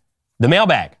in the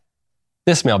mailbag.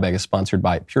 This mailbag is sponsored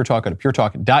by Pure Talk. Go to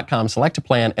puretalk.com, select a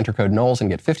plan, enter code Knowles, and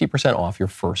get 50% off your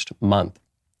first month.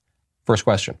 First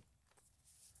question.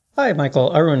 Hi,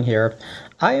 Michael. Arun here.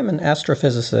 I am an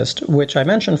astrophysicist, which I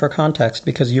mention for context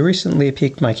because you recently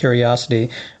piqued my curiosity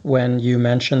when you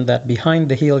mentioned that behind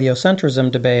the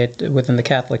heliocentrism debate within the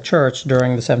Catholic Church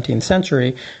during the 17th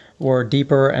century were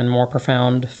deeper and more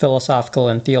profound philosophical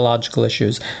and theological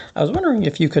issues. I was wondering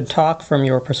if you could talk from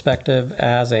your perspective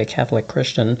as a Catholic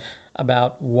Christian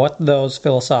about what those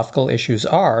philosophical issues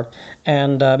are,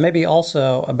 and maybe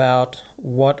also about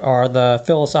what are the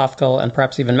philosophical and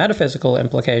perhaps even metaphysical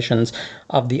implications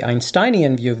of the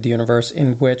Einsteinian view of the universe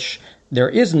in which there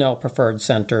is no preferred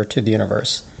center to the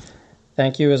universe.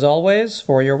 Thank you, as always,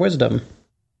 for your wisdom.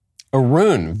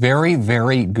 Arun, very,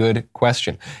 very good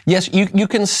question. Yes, you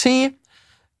can see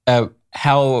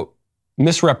how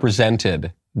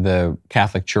misrepresented the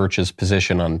Catholic Church's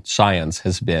position on science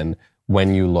has been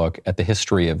when you look at the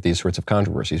history of these sorts of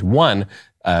controversies. One,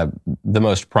 the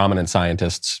most prominent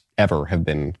scientists ever have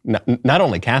been not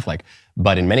only Catholic,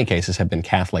 but in many cases have been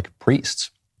Catholic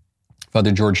priests.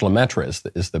 Father George Lemaitre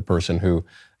is the person who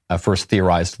first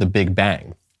theorized the Big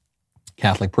Bang.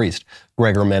 Catholic priest.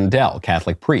 Gregor Mendel,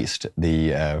 Catholic priest,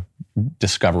 the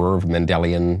discoverer of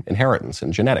Mendelian inheritance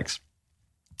and genetics.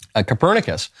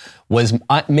 Copernicus was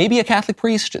maybe a Catholic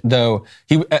priest, though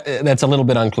that's a little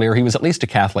bit unclear. He was at least a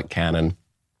Catholic canon,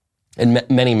 and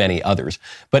many, many others.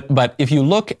 But if you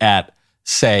look at,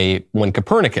 say, when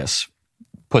Copernicus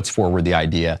puts forward the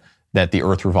idea that the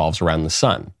Earth revolves around the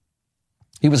sun,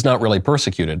 he was not really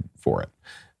persecuted for it.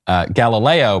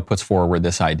 Galileo puts forward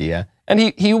this idea, and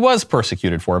he was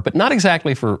persecuted for it, but not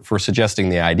exactly for suggesting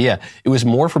the idea. It was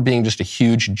more for being just a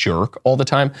huge jerk all the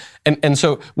time. And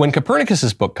so when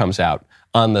Copernicus's book comes out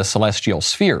on the celestial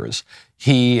spheres,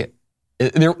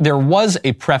 there was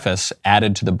a preface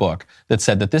added to the book that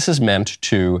said that this is meant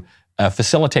to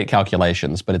facilitate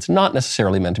calculations, but it's not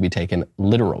necessarily meant to be taken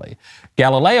literally.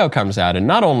 Galileo comes out and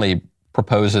not only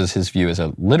proposes his view as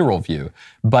a literal view,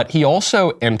 but he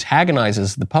also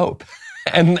antagonizes the Pope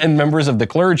and members of the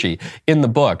clergy in the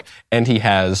book. And he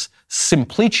has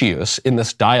Simplicius in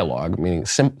this dialogue, meaning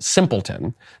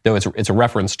simpleton, though it's a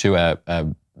reference to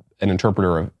an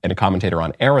interpreter and a commentator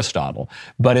on Aristotle,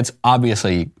 but it's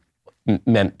obviously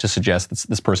meant to suggest that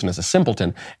this person is a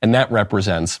simpleton, and that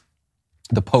represents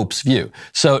the Pope's view.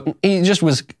 So he just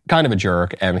was kind of a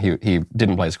jerk, and he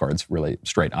didn't play his cards really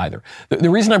straight either. The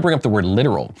reason I bring up the word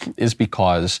literal is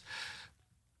because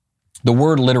the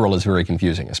word literal is very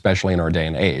confusing, especially in our day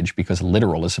and age, because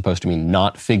literal is supposed to mean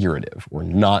not figurative or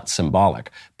not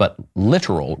symbolic. But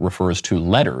literal refers to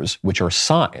letters, which are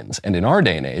signs, and in our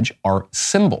day and age are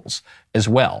symbols as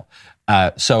well.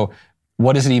 So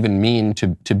what does it even mean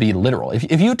to be literal?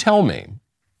 If you tell me,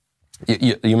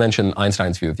 you mentioned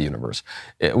Einstein's view of the universe.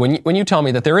 When you tell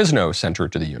me that there is no center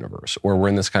to the universe, or we're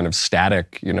in this kind of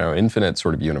static, infinite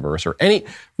sort of universe, or any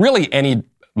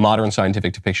modern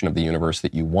scientific depiction of the universe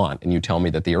that you want, and you tell me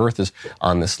that the Earth is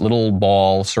on this little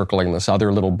ball circling this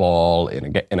other little ball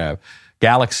in a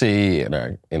galaxy, in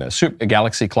a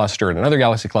galaxy cluster, and another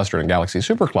galaxy cluster, and a galaxy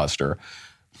supercluster,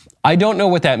 I don't know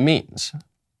what that means.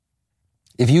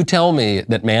 If you tell me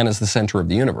that man is the center of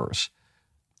the universe,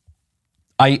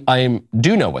 I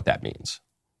do know what that means.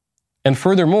 And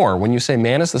furthermore, when you say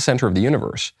man is the center of the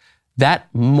universe, that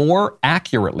more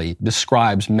accurately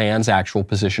describes man's actual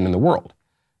position in the world,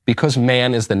 because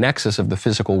man is the nexus of the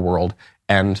physical world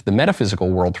and the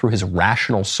metaphysical world through his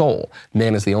rational soul.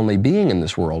 Man is the only being in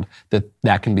this world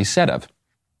that can be said of.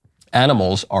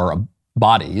 Animals are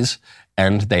bodies,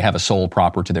 and they have a soul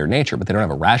proper to their nature, but they don't have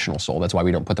a rational soul. That's why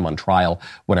we don't put them on trial.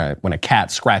 When a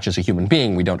cat scratches a human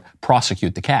being, we don't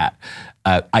prosecute the cat.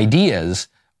 Ideas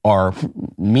are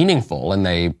meaningful, and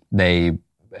they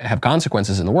have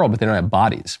consequences in the world, but they don't have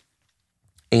bodies.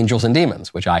 Angels and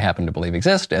demons, which I happen to believe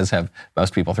exist, as have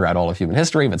most people throughout all of human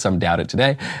history, but some doubt it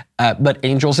today. But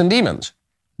angels and demons,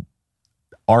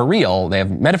 are real. They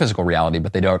have metaphysical reality,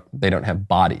 but they don't have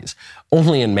bodies.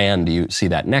 Only in man do you see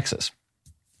that nexus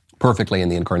perfectly in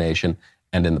the Incarnation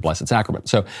and in the Blessed Sacrament.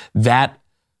 So that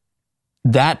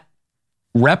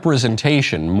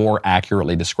representation more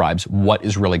accurately describes what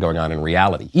is really going on in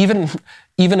reality. Even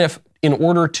if, in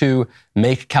order to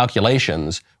make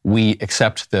calculations, we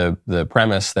accept the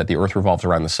premise that the Earth revolves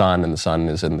around the sun and the sun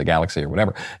is in the galaxy or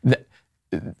whatever,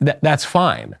 that's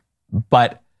fine.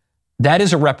 But that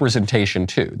is a representation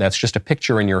too. That's just a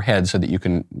picture in your head so that you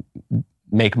can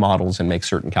make models and make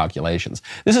certain calculations.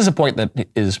 This is a point that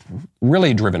is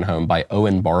really driven home by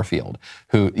Owen Barfield,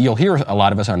 who you'll hear a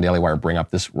lot of us on Daily Wire bring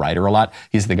up this writer a lot.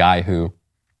 He's the guy who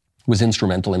was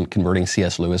instrumental in converting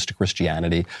C.S. Lewis to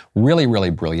Christianity. Really, really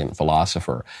brilliant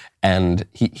philosopher. And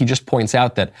he just points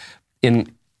out that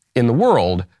in the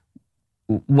world,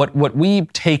 what we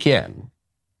take in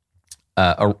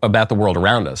about the world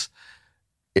around us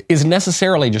is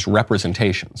necessarily just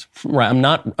representations. Right? I'm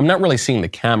not really seeing the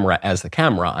camera as the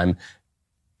camera. I'm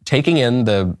taking in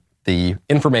the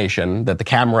information that the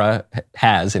camera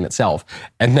has in itself,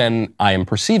 and then I am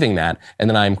perceiving that, and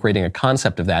then I am creating a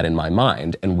concept of that in my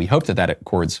mind, and we hope that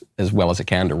accords as well as it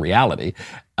can to reality.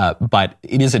 But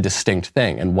it is a distinct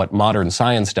thing, and what modern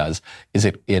science does is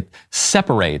it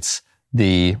separates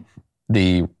the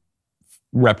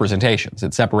representations.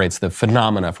 It separates the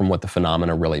phenomena from what the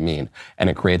phenomena really mean, and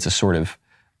it creates a sort of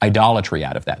idolatry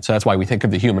out of that. So that's why we think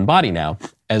of the human body now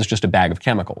as just a bag of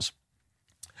chemicals.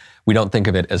 We don't think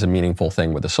of it as a meaningful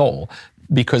thing with a soul,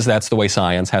 because that's the way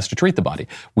science has to treat the body.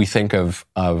 We think of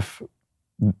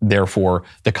therefore,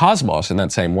 the cosmos in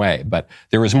that same way. But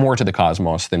there is more to the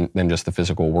cosmos than just the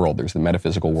physical world. There's the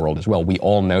metaphysical world as well. We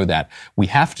all know that. We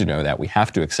have to know that. We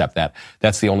have to accept that.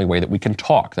 That's the only way that we can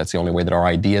talk. That's the only way that our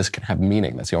ideas can have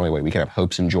meaning. That's the only way we can have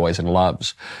hopes and joys and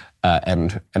loves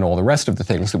and all the rest of the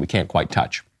things that we can't quite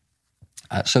touch.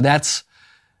 So that's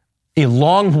a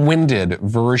long-winded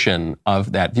version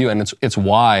of that view. And it's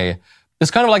why it's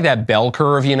kind of like that bell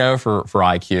curve, for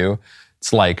IQ.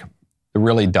 It's like the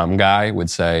really dumb guy would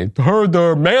say,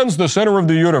 the man's the center of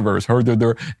the universe. And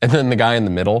then the guy in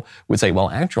the middle would say, well,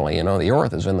 actually, the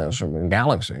Earth is in this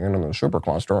galaxy, in the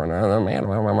supercluster,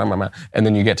 and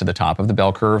then you get to the top of the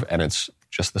bell curve, and it's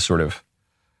just the sort of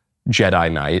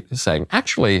Jedi Knight saying,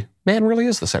 actually, man really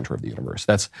is the center of the universe.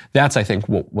 That's I think,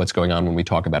 what's going on when we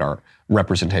talk about our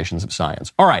representations of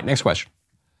science. All right, next question.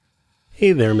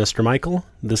 Hey there, Mr. Michael.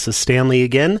 This is Stanley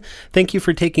again. Thank you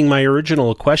for taking my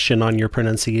original question on your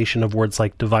pronunciation of words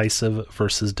like divisive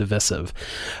versus divisive.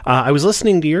 I was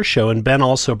listening to your show, and Ben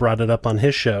also brought it up on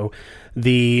his show,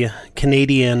 the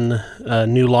Canadian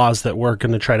new laws that were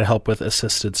going to try to help with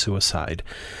assisted suicide.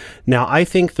 Now, I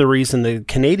think the reason the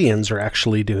Canadians are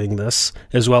actually doing this,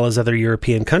 as well as other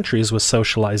European countries with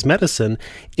socialized medicine,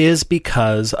 is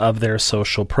because of their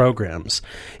social programs.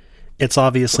 It's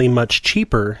obviously much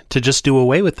cheaper to just do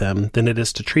away with them than it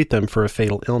is to treat them for a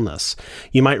fatal illness.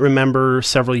 You might remember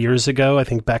several years ago, I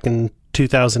think back in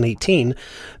 2018,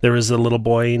 there was a little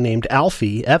boy named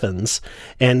Alfie Evans,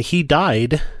 and he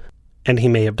died, and he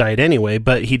may have died anyway,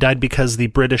 but he died because the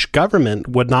British government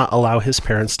would not allow his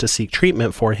parents to seek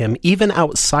treatment for him, even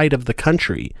outside of the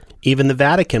country. Even the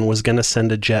Vatican was going to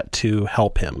send a jet to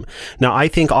help him. Now, I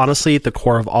think, honestly, at the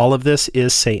core of all of this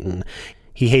is Satan.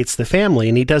 He hates the family,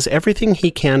 and he does everything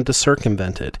he can to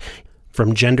circumvent it.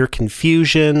 From gender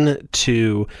confusion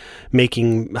to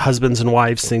making husbands and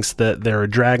wives think that they're a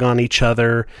drag on each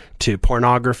other, to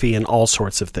pornography and all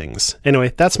sorts of things.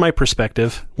 Anyway, that's my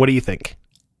perspective. What do you think?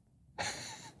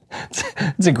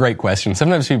 It's a great question.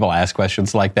 Sometimes people ask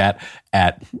questions like that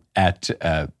at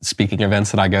speaking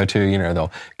events that I go to.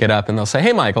 They'll get up and they'll say,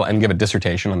 "Hey, Michael," and give a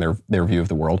dissertation on their view of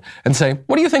the world and say,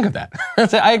 "What do you think of that?"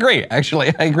 I agree.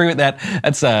 Actually, I agree with that.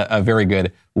 That's a very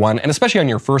good one. And especially on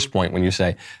your first point when you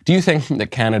say, do you think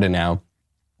that Canada now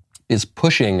is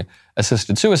pushing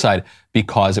assisted suicide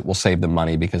because it will save them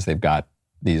money because they've got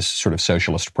these sort of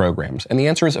socialist programs? And the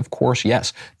answer is, of course,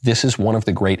 yes. This is one of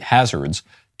the great hazards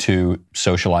to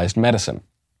socialized medicine,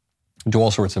 to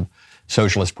all sorts of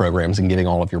socialist programs and giving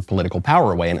all of your political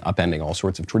power away and upending all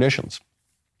sorts of traditions.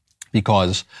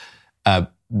 Because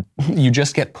you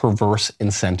just get perverse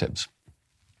incentives.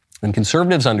 And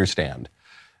conservatives understand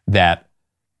that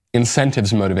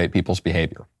incentives motivate people's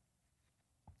behavior.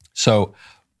 So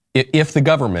if the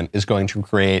government is going to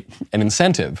create an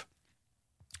incentive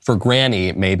for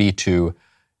Granny maybe to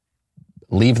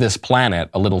leave this planet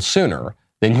a little sooner,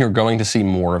 then you're going to see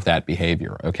more of that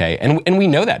behavior, okay? And we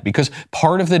know that because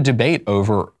part of the debate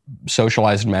over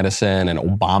socialized medicine and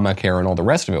Obamacare and all the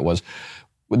rest of it was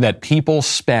that people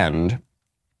spend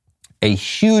a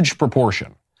huge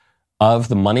proportion of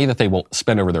the money that they will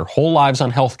spend over their whole lives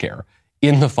on healthcare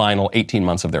in the final 18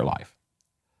 months of their life.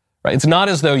 Right? It's not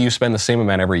as though you spend the same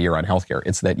amount every year on healthcare.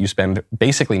 It's that you spend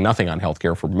basically nothing on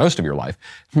healthcare for most of your life,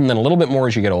 and then a little bit more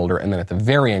as you get older, and then at the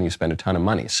very end you spend a ton of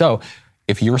money. So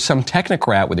if you're some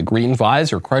technocrat with a green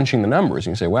visor crunching the numbers,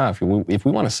 and you say, wow, if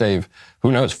we want to save,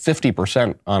 who knows,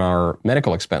 50% on our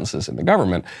medical expenses in the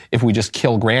government, if we just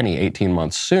kill Granny 18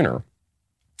 months sooner,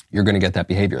 you're going to get that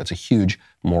behavior. It's a huge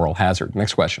moral hazard.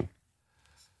 Next question.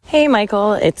 Hey,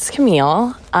 Michael, it's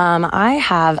Camille. I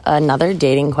have another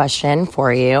dating question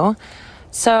for you.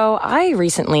 So I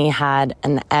recently had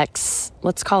an ex,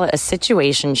 let's call it a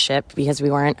situationship because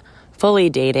we weren't fully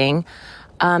dating,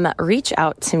 reach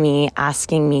out to me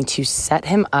asking me to set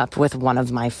him up with one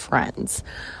of my friends.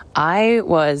 I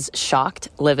was shocked,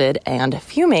 livid, and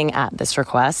fuming at this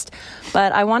request,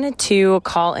 but I wanted to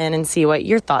call in and see what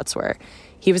your thoughts were.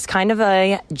 He was kind of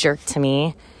a jerk to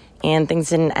me, and things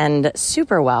didn't end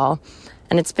super well.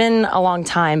 And it's been a long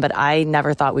time, but I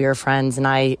never thought we were friends, and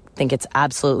I think it's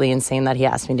absolutely insane that he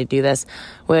asked me to do this.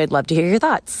 Would love to hear your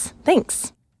thoughts.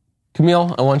 Thanks.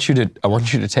 Camille, I want you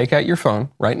to take out your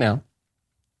phone right now.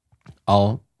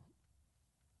 I'll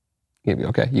give you,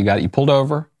 okay, you got it. You pulled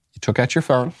over, you took out your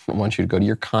phone. I want you to go to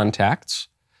your contacts.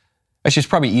 Actually, it's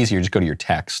probably easier, just go to your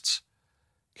texts.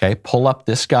 Okay, pull up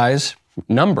this guy's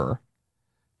number.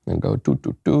 And go,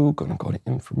 gonna go to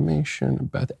information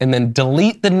about that. And then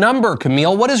delete the number,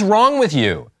 Camille. What is wrong with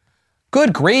you?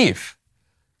 Good grief.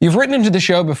 You've written into the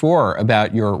show before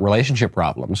about your relationship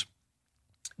problems.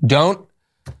 What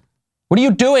are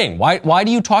you doing? Why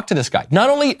do you talk to this guy?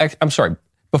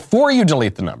 Before you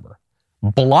delete the number,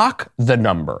 block the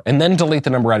number and then delete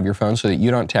the number out of your phone so that you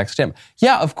don't text him.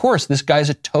 Yeah, of course, this guy's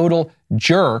a total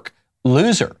jerk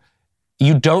loser.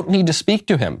 You don't need to speak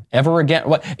to him ever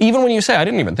again. Even when you say, I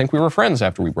didn't even think we were friends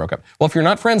after we broke up. Well, if you're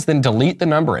not friends, then delete the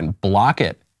number and block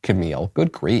it, Camille.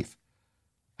 Good grief.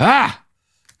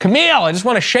 Camille, I just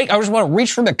want to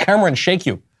reach for the camera and shake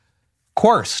you. Of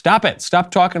course, stop it.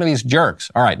 Stop talking to these jerks.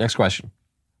 All right, next question.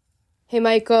 Hey,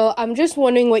 Michael, I'm just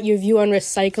wondering what your view on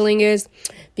recycling is,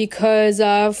 because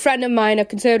a friend of mine, a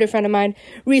conservative friend of mine,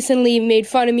 recently made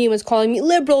fun of me and was calling me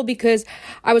liberal because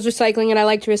I was recycling and I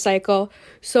like to recycle.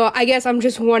 So I guess I'm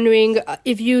just wondering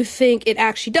if you think it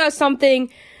actually does something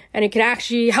and it can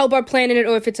actually help our planet,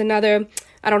 or if it's another,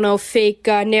 I don't know, fake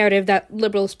narrative that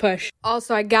liberals push.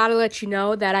 Also, I gotta let you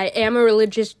know that I am a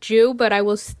religious Jew, but I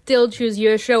will still choose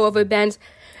your show over Ben's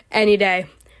any day.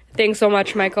 Thanks so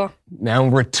much, Michael. Now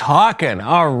we're talking.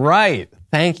 All right.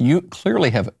 Thank you. Clearly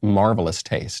have marvelous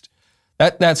taste.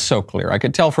 That's so clear. I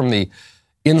could tell from the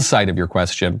insight of your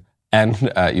question, and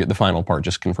the final part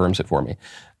just confirms it for me.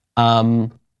 The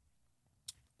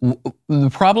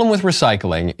problem with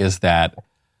recycling is that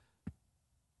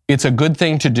it's a good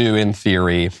thing to do in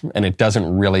theory, and it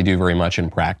doesn't really do very much in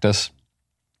practice.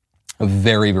 A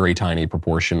very, very tiny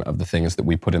proportion of the things that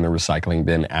we put in the recycling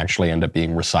bin actually end up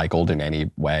being recycled in any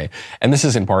way. And this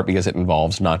is in part because it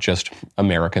involves not just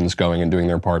Americans going and doing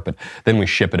their part, but then we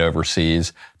ship it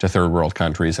overseas to third world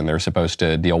countries, and they're supposed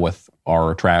to deal with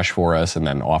our trash for us, and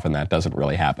then often that doesn't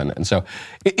really happen. And so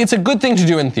it's a good thing to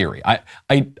do in theory.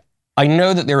 I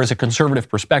know that there is a conservative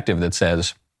perspective that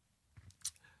says,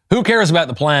 who cares about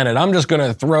the planet? I'm just going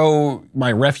to throw my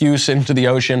refuse into the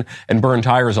ocean and burn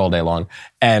tires all day long.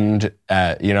 And,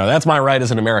 that's my right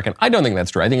as an American. I don't think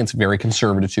that's true. I think it's very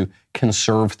conservative to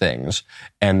conserve things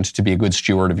and to be a good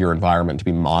steward of your environment, to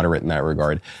be moderate in that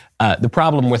regard. The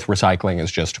problem with recycling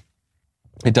is just,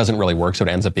 it doesn't really work. So it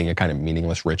ends up being a kind of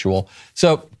meaningless ritual.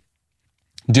 So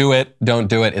do it, don't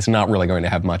do it. It's not really going to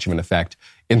have much of an effect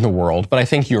in the world. But I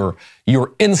think your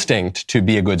instinct to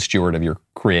be a good steward of your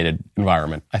created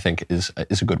environment, I think, is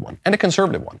a good one and a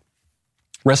conservative one.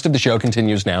 Rest of the show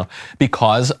continues now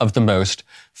because of the most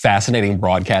fascinating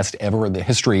broadcast ever in the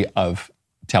history of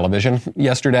television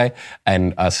yesterday,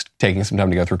 and us taking some time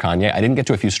to go through Kanye. I didn't get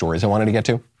to a few stories I wanted to get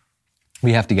to.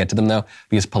 We have to get to them, though,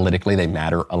 because politically they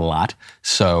matter a lot.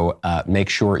 So make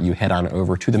sure you head on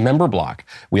over to the member block.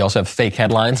 We also have fake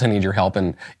headlines. I need your help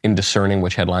in discerning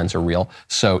which headlines are real.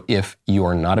 So if you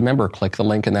are not a member, click the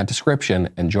link in that description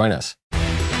and join us.